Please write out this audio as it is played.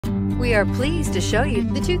We are pleased to show you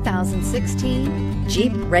the 2016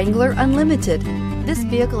 Jeep Wrangler Unlimited. This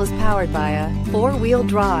vehicle is powered by a 4-wheel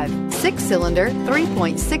drive, 6-cylinder,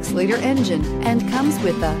 3.6-liter engine and comes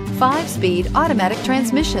with a 5-speed automatic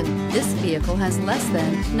transmission. This vehicle has less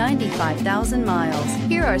than 95,000 miles.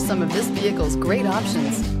 Here are some of this vehicle's great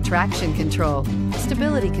options: traction control,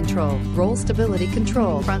 stability control, roll stability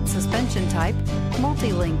control, front suspension type,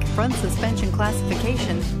 multi-link, front suspension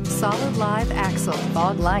classification, solid live axle,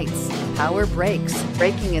 fog lights, power brakes,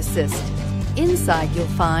 braking assist. Inside you'll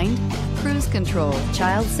find cruise control,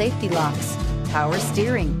 child safety locks, power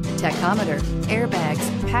steering, tachometer, airbags,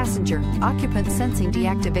 passenger, occupant sensing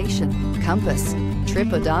deactivation, compass,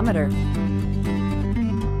 trip odometer.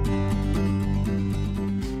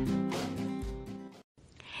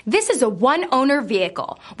 This is a one-owner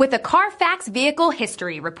vehicle with a Carfax Vehicle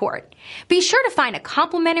History Report. Be sure to find a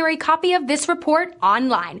complimentary copy of this report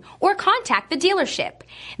online or contact the dealership.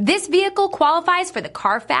 This vehicle qualifies for the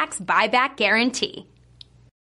Carfax Buyback Guarantee.